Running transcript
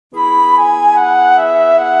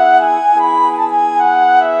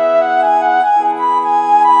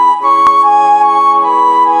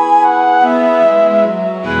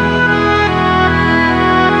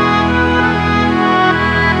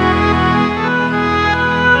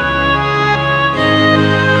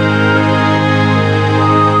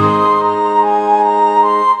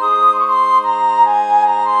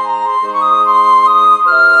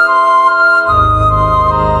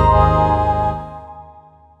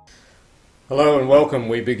Hello and welcome.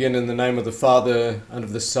 We begin in the name of the Father, and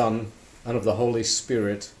of the Son, and of the Holy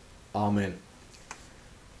Spirit. Amen.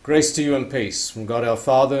 Grace to you and peace from God our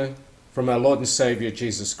Father, from our Lord and Saviour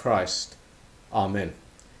Jesus Christ. Amen.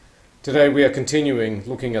 Today we are continuing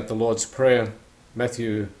looking at the Lord's Prayer,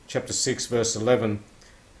 Matthew chapter 6 verse 11.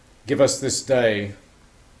 Give us this day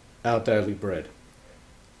our daily bread.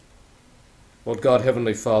 Lord God,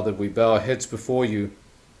 Heavenly Father, we bow our heads before you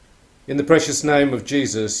in the precious name of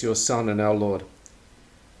Jesus, your Son and our Lord.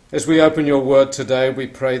 As we open your word today, we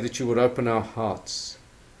pray that you would open our hearts.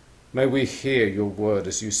 May we hear your word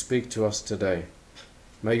as you speak to us today.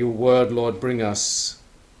 May your word, Lord, bring us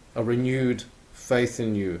a renewed faith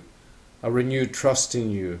in you, a renewed trust in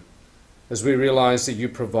you, as we realize that you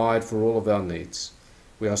provide for all of our needs.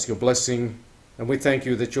 We ask your blessing, and we thank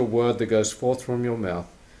you that your word that goes forth from your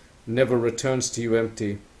mouth never returns to you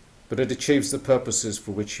empty, but it achieves the purposes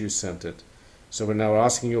for which you sent it. So we're now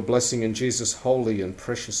asking your blessing in Jesus' holy and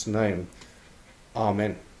precious name.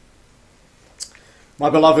 Amen. My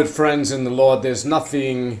beloved friends in the Lord, there's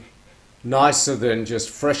nothing nicer than just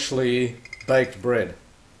freshly baked bread.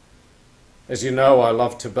 As you know, I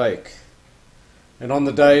love to bake. And on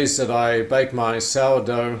the days that I bake my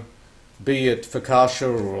sourdough, be it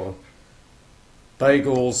focaccia or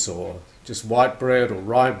bagels or just white bread or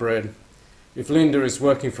rye bread, if Linda is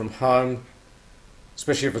working from home,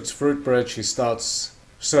 especially if it's fruit bread, she starts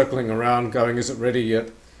circling around going, is it ready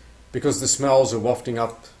yet? Because the smells are wafting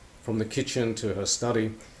up from the kitchen to her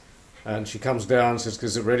study. And she comes down and says,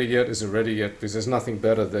 is it ready yet? Is it ready yet? Because there's nothing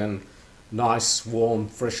better than nice, warm,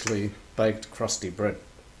 freshly baked, crusty bread.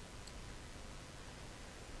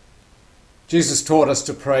 Jesus taught us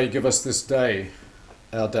to pray, give us this day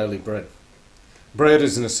our daily bread. Bread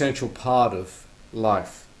is an essential part of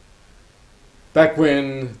life. Back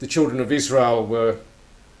when the children of Israel were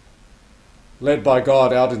led by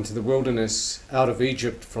God out into the wilderness, out of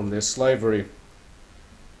Egypt from their slavery,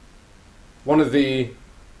 one of the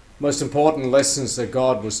most important lessons that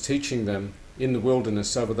God was teaching them in the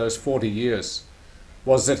wilderness over those 40 years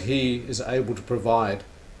was that he is able to provide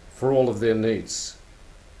for all of their needs.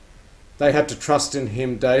 They had to trust in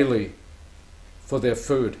him daily for their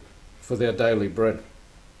food, for their daily bread.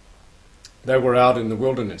 They were out in the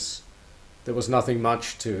wilderness. There was nothing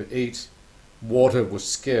much to eat. Water was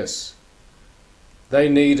scarce. They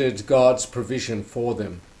needed God's provision for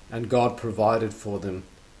them, and God provided for them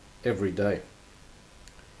every day.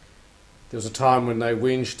 There was a time when they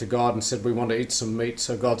whinged to God and said, we want to eat some meat,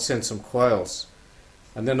 so God sent some quails.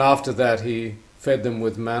 And then after that, he fed them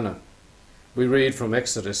with manna. We read from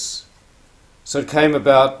Exodus. So it came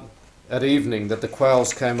about at evening that the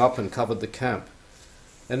quails came up and covered the camp.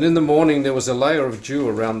 And in the morning there was a layer of dew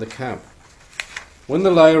around the camp. When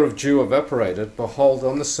the layer of dew evaporated, behold,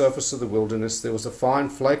 on the surface of the wilderness there was a fine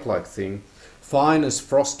flake-like thing, fine as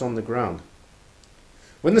frost on the ground.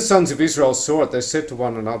 When the sons of Israel saw it, they said to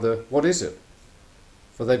one another, what is it?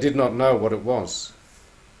 For they did not know what it was.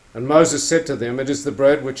 And Moses said to them, it is the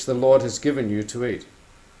bread which the Lord has given you to eat.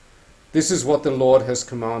 This is what the Lord has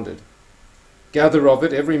commanded. Gather of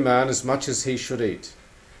it every man as much as he should eat.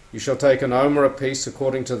 You shall take an omer apiece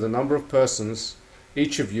according to the number of persons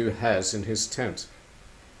each of you has in his tent.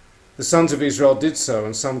 The sons of Israel did so,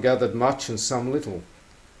 and some gathered much and some little.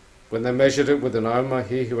 When they measured it with an omer,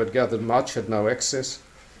 he who had gathered much had no excess,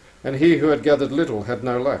 and he who had gathered little had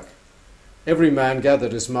no lack. Every man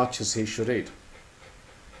gathered as much as he should eat.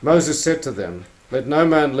 Moses said to them, let no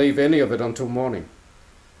man leave any of it until morning.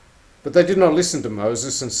 But they did not listen to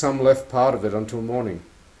Moses, and some left part of it until morning.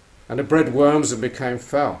 And it bred worms and became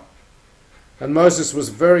foul. And Moses was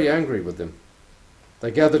very angry with them. They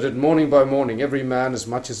gathered it morning by morning, every man as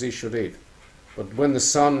much as he should eat. But when the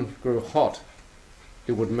sun grew hot,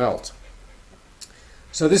 it would melt.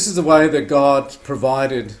 So this is the way that God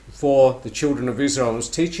provided for the children of Israel. He was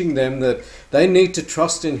teaching them that they need to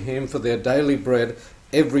trust in him for their daily bread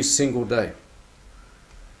every single day.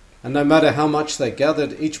 And no matter how much they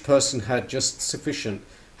gathered, each person had just sufficient,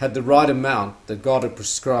 had the right amount that God had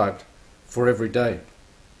prescribed for every day.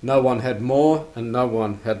 No one had more and no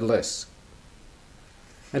one had less.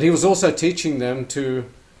 And he was also teaching them to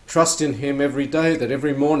trust in him every day, that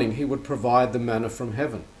every morning he would provide the manna from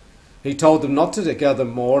heaven. He told them not to gather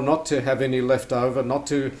more, not to have any left over, not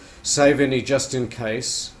to save any just in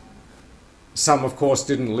case. Some, of course,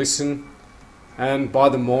 didn't listen, and by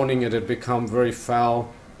the morning it had become very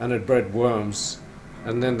foul and had bred worms.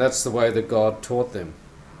 And then that's the way that God taught them.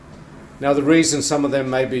 Now the reason some of them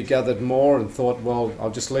maybe gathered more and thought, well, I'll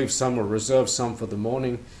just leave some or reserve some for the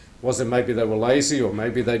morning, was that maybe they were lazy or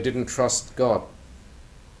maybe they didn't trust God.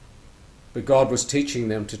 But God was teaching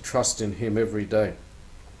them to trust in him every day.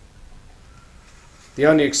 The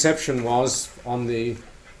only exception was on the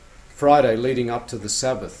Friday leading up to the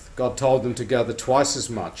Sabbath. God told them to gather twice as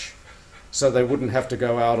much so they wouldn't have to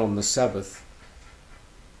go out on the Sabbath.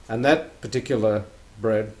 And that particular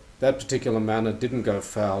bread, that particular manna didn't go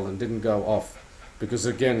foul and didn't go off, because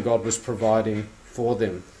again God was providing for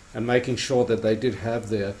them and making sure that they did have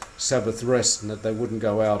their Sabbath rest and that they wouldn't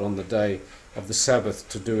go out on the day of the Sabbath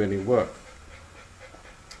to do any work.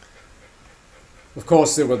 Of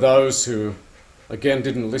course, there were those who again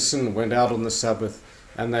didn't listen and went out on the Sabbath,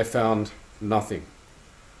 and they found nothing.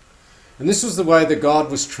 And this was the way that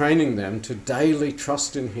God was training them to daily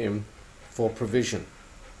trust in Him for provision.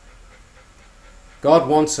 God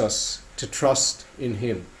wants us to trust in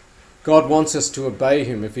Him. God wants us to obey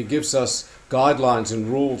Him. If He gives us guidelines and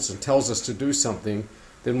rules and tells us to do something,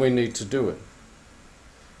 then we need to do it.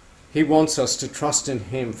 He wants us to trust in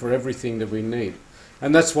Him for everything that we need.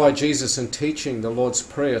 And that's why Jesus, in teaching the Lord's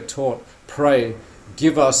Prayer, taught, pray,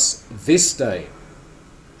 give us this day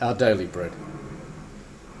our daily bread.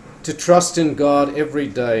 To trust in God every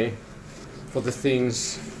day for the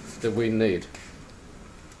things that we need.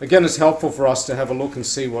 Again, it's helpful for us to have a look and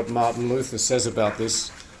see what Martin Luther says about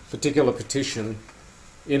this particular petition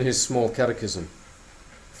in his small catechism.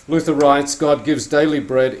 Luther writes, God gives daily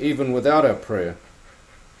bread even without our prayer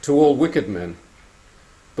to all wicked men.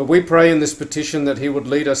 But we pray in this petition that He would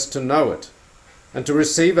lead us to know it and to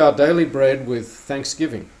receive our daily bread with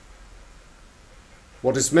thanksgiving.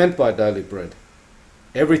 What is meant by daily bread?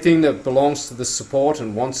 Everything that belongs to the support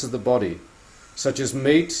and wants of the body, such as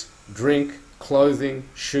meat, drink, clothing,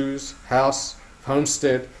 shoes, house,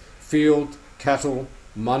 homestead, field, cattle,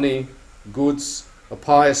 money, goods, a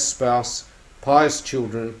pious spouse, pious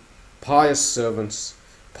children, pious servants,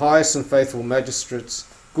 pious and faithful magistrates,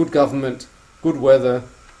 good government, good weather,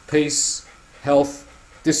 peace, health,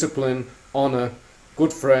 discipline, honour,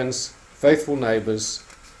 good friends, faithful neighbours,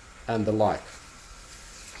 and the like.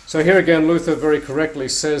 So here again, Luther very correctly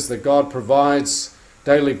says that God provides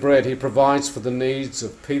daily bread. He provides for the needs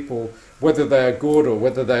of people, whether they are good or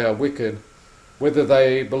whether they are wicked, whether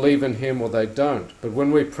they believe in Him or they don't. But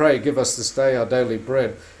when we pray, give us this day our daily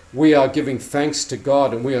bread, we are giving thanks to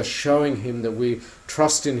God, and we are showing Him that we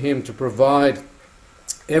trust in Him to provide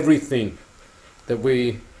everything that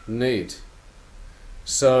we need.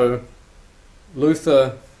 So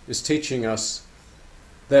Luther is teaching us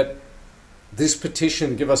that this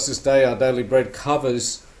petition, give us this day our daily bread,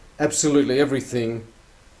 covers absolutely everything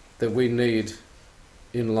that we need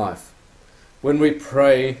in life. When we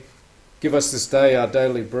pray, give us this day our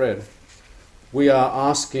daily bread, we are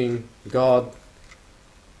asking God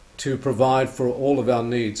to provide for all of our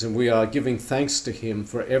needs, and we are giving thanks to Him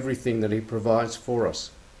for everything that He provides for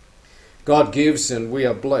us. God gives, and we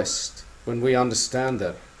are blessed when we understand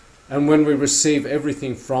that, and when we receive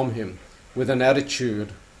everything from Him with an attitude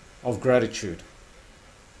of gratitude.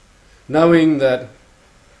 Knowing that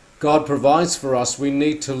God provides for us, we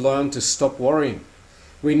need to learn to stop worrying.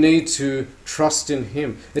 We need to trust in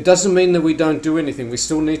Him. It doesn't mean that we don't do anything. We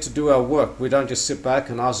still need to do our work. We don't just sit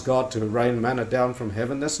back and ask God to rain manna down from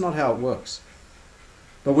heaven. That's not how it works.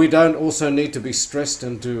 But we don't also need to be stressed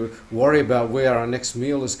and to worry about where our next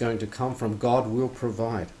meal is going to come from. God will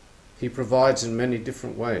provide. He provides in many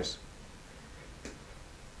different ways.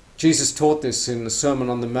 Jesus taught this in the Sermon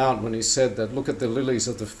on the Mount when He said that, look at the lilies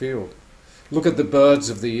of the field. Look at the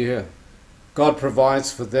birds of the air. God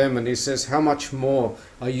provides for them, and He says, how much more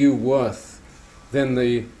are you worth than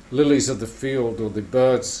the lilies of the field or the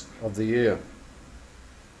birds of the air?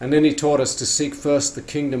 And then He taught us to seek first the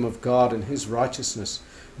kingdom of God and His righteousness,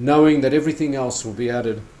 knowing that everything else will be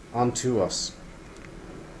added unto us.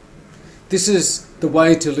 This is the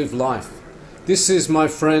way to live life. This is, my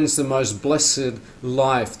friends, the most blessed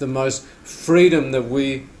life, the most freedom that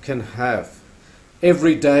we can have.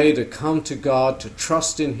 Every day to come to God, to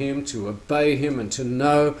trust in Him, to obey Him, and to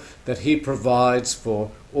know that He provides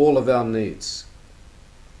for all of our needs.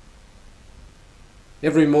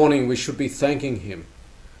 Every morning we should be thanking Him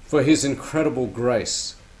for His incredible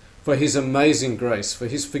grace, for His amazing grace, for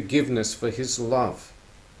His forgiveness, for His love.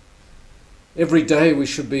 Every day we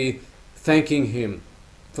should be thanking Him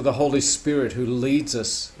for the Holy Spirit who leads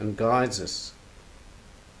us and guides us.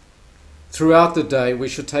 Throughout the day, we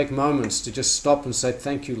should take moments to just stop and say,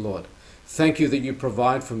 thank you, Lord. Thank you that you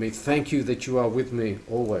provide for me. Thank you that you are with me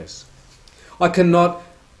always. I cannot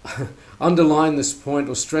underline this point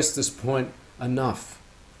or stress this point enough.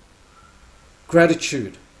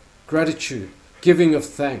 Gratitude, giving of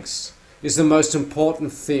thanks is the most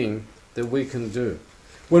important thing that we can do.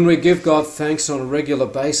 When we give God thanks on a regular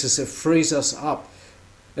basis, it frees us up.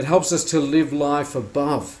 It helps us to live life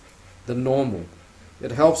above the normal.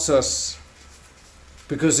 It helps us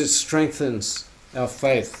because it strengthens our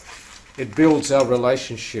faith. It builds our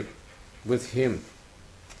relationship with Him.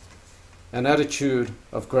 An attitude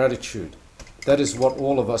of gratitude. That is what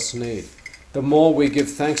all of us need. The more we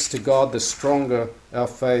give thanks to God, the stronger our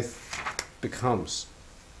faith becomes.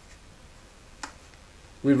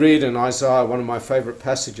 We read in Isaiah, one of my favourite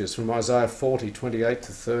passages from Isaiah 40, 28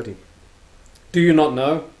 to 30. Do you not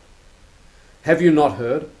know? Have you not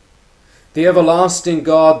heard? The everlasting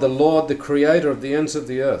God, the Lord, the Creator of the ends of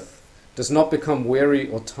the earth, does not become weary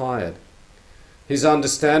or tired. His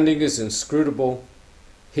understanding is inscrutable.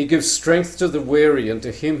 He gives strength to the weary, and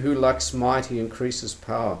to him who lacks might he increases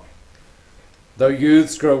power. Though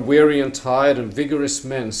youths grow weary and tired, and vigorous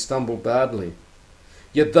men stumble badly,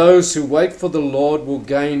 yet those who wait for the Lord will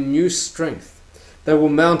gain new strength. They will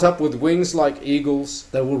mount up with wings like eagles.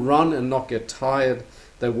 They will run and not get tired.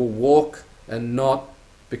 They will walk and not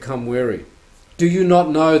become weary. Do you not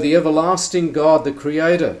know the everlasting God, the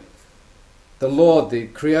Creator, the Lord, the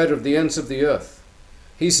Creator of the ends of the earth?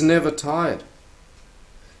 He's never tired.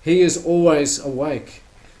 He is always awake.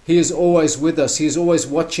 He is always with us. He is always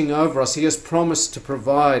watching over us. He has promised to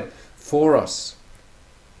provide for us.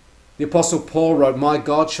 The Apostle Paul wrote, "My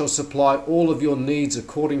God shall supply all of your needs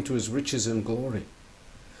according to his riches and glory."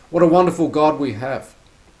 What a wonderful God we have.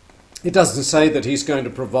 It doesn't say that he's going to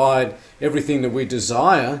provide everything that we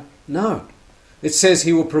desire. No. It says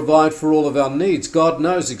he will provide for all of our needs. God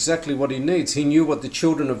knows exactly what he needs. He knew what the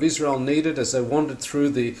children of Israel needed as they wandered through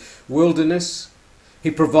the wilderness. He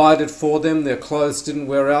provided for them. Their clothes didn't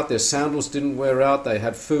wear out. Their sandals didn't wear out. They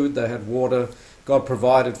had food. They had water. God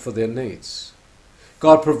provided for their needs.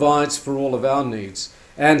 God provides for all of our needs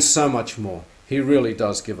and so much more. He really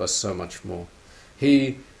does give us so much more.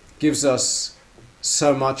 He gives us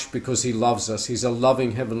so much because he loves us. He's a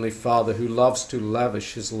loving Heavenly Father who loves to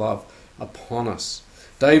lavish his love upon us.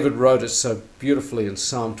 David wrote it so beautifully in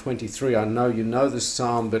Psalm 23. I know you know this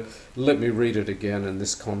psalm, but let me read it again in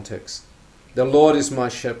this context. The Lord is my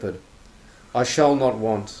shepherd. I shall not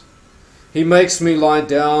want. He makes me lie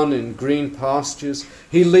down in green pastures.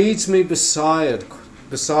 He leads me beside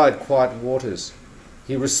quiet waters.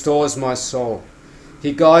 He restores my soul.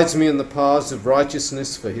 He guides me in the paths of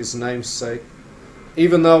righteousness for his name's sake.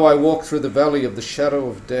 Even though I walk through the valley of the shadow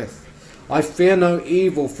of death, I fear no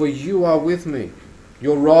evil, for you are with me.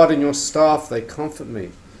 Your rod and your staff, they comfort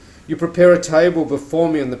me. You prepare a table before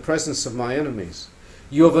me in the presence of my enemies.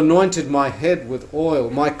 You have anointed my head with oil.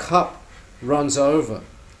 My cup runs over.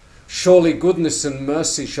 Surely goodness and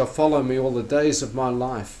mercy shall follow me all the days of my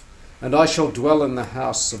life, and I shall dwell in the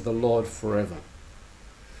house of the Lord forever.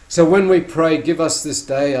 So when we pray, give us this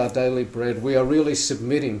day our daily bread, we are really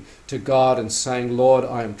submitting to God and saying, Lord,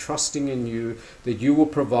 I am trusting in you that you will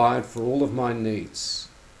provide for all of my needs.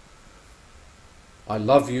 I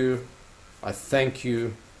love you. I thank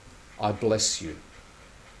you. I bless you.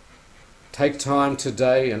 Take time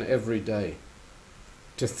today and every day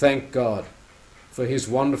to thank God for his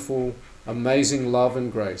wonderful, amazing love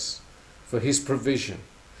and grace, for his provision,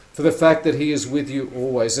 for the fact that he is with you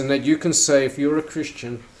always, and that you can say, if you're a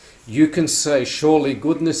Christian, you can say, surely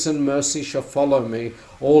goodness and mercy shall follow me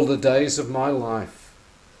all the days of my life,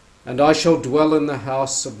 and I shall dwell in the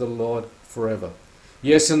house of the Lord forever.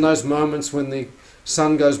 Yes, in those moments when the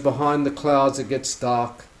sun goes behind the clouds, it gets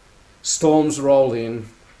dark, storms roll in,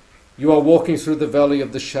 you are walking through the valley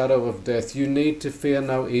of the shadow of death, you need to fear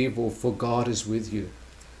no evil, for God is with you.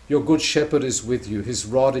 Your good shepherd is with you. His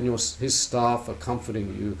rod and his staff are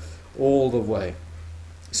comforting you all the way.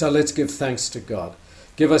 So let's give thanks to God.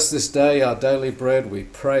 Give us this day our daily bread. We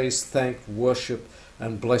praise, thank, worship,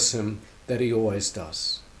 and bless him that he always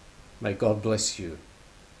does. May God bless you.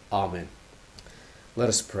 Amen. Let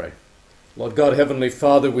us pray. Lord God, Heavenly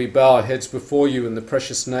Father, we bow our heads before you in the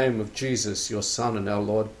precious name of Jesus, your Son and our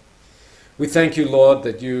Lord. We thank you, Lord,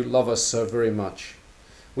 that you love us so very much.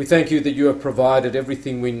 We thank you that you have provided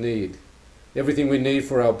everything we need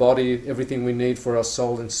for our body, everything we need for our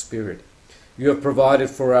soul and spirit. You have provided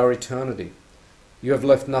for our eternity. You have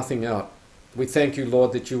left nothing out. We thank you,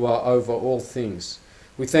 Lord, that you are over all things.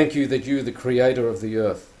 We thank you that you, the creator of the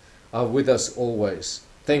earth, are with us always.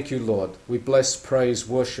 Thank you, Lord. We bless, praise,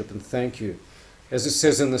 worship, and thank you. As it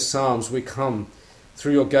says in the Psalms, we come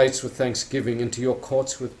through your gates with thanksgiving, into your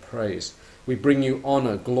courts with praise. We bring you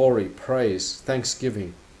honor, glory, praise,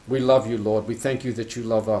 thanksgiving. We love you, Lord. We thank you that you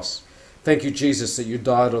love us. Thank you, Jesus, that you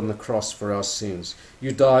died on the cross for our sins.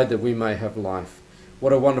 You died that we may have life.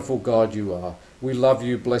 What a wonderful God you are. We love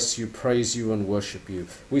you, bless you, praise you, and worship you.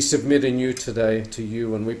 We submit in you today to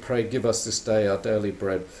you, and we pray, give us this day our daily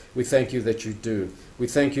bread. We thank you that you do. We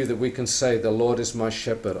thank you that we can say, the Lord is my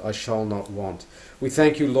shepherd, I shall not want. We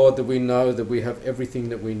thank you, Lord, that we know that we have everything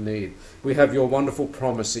that we need. We have your wonderful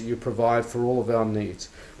promise that you provide for all of our needs.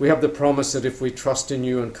 We have the promise that if we trust in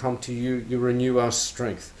you and come to you, you renew our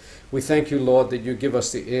strength. We thank you, Lord, that you give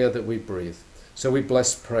us the air that we breathe. So we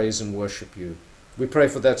bless, praise, and worship you. We pray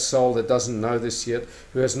for that soul that doesn't know this yet,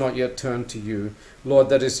 who has not yet turned to you. Lord,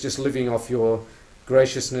 that is just living off your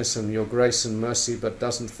graciousness and your grace and mercy, but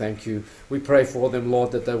doesn't thank you. We pray for them,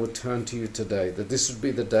 Lord, that they would turn to you today, that this would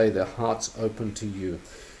be the day their hearts open to you.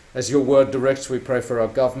 As your word directs, we pray for our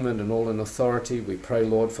government and all in authority. We pray,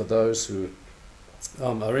 Lord, for those who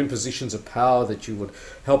are in positions of power, that you would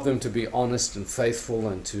help them to be honest and faithful,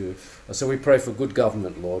 and so we pray for good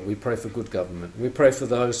government, Lord. We pray for good government. We pray for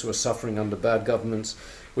those who are suffering under bad governments.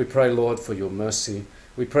 We pray, Lord, for your mercy.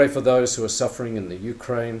 We pray for those who are suffering in the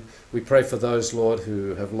Ukraine. We pray for those, Lord,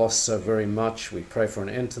 who have lost so very much. We pray for an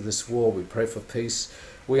end to this war. We pray for peace.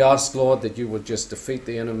 We ask, Lord, that you would just defeat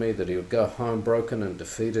the enemy, that he would go home broken and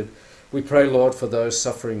defeated. We pray, Lord, for those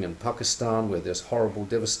suffering in Pakistan, where there's horrible,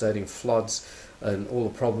 devastating floods and all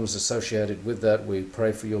the problems associated with that. We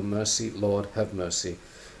pray for your mercy. Lord, have mercy.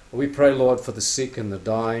 We pray, Lord, for the sick and the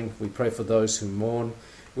dying. We pray for those who mourn.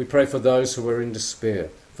 We pray for those who are in despair,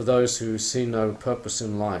 for those who see no purpose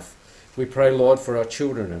in life. We pray, Lord, for our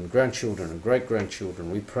children and grandchildren and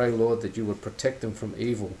great-grandchildren. We pray, Lord, that you would protect them from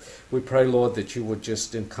evil. We pray, Lord, that you would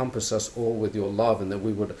just encompass us all with your love, and that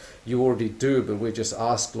we would, you already do, but we just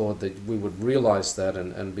ask, Lord, that we would realize that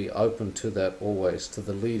and be open to that always, to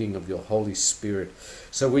the leading of your Holy Spirit.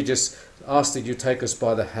 So we just ask that you take us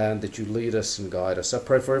by the hand, that you lead us and guide us. I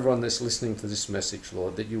pray for everyone that's listening to this message,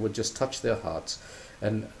 Lord, that you would just touch their hearts,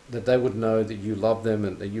 and that they would know that you love them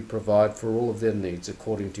and that you provide for all of their needs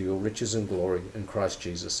according to your riches and glory in Christ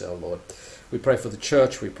Jesus our Lord. We pray for the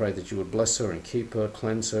church. We pray that you would bless her and keep her,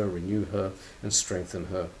 cleanse her, renew her, and strengthen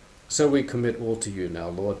her. So we commit all to you now,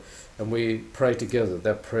 Lord, and we pray together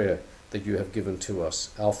that prayer that you have given to us.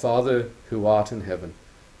 Our Father, who art in heaven,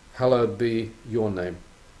 hallowed be your name.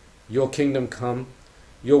 Your kingdom come,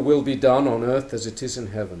 your will be done on earth as it is in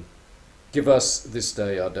heaven. Give us this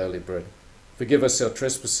day our daily bread. Forgive us our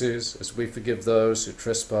trespasses, as we forgive those who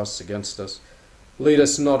trespass against us. Lead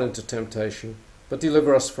us not into temptation, but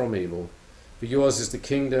deliver us from evil. For yours is the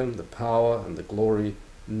kingdom, the power, and the glory,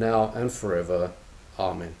 now and forever.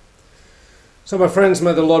 Amen. So, my friends,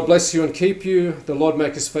 may the Lord bless you and keep you. The Lord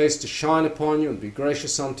make his face to shine upon you and be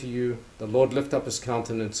gracious unto you. The Lord lift up his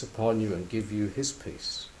countenance upon you and give you his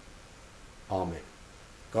peace. Amen.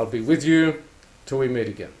 God be with you till we meet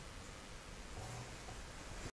again.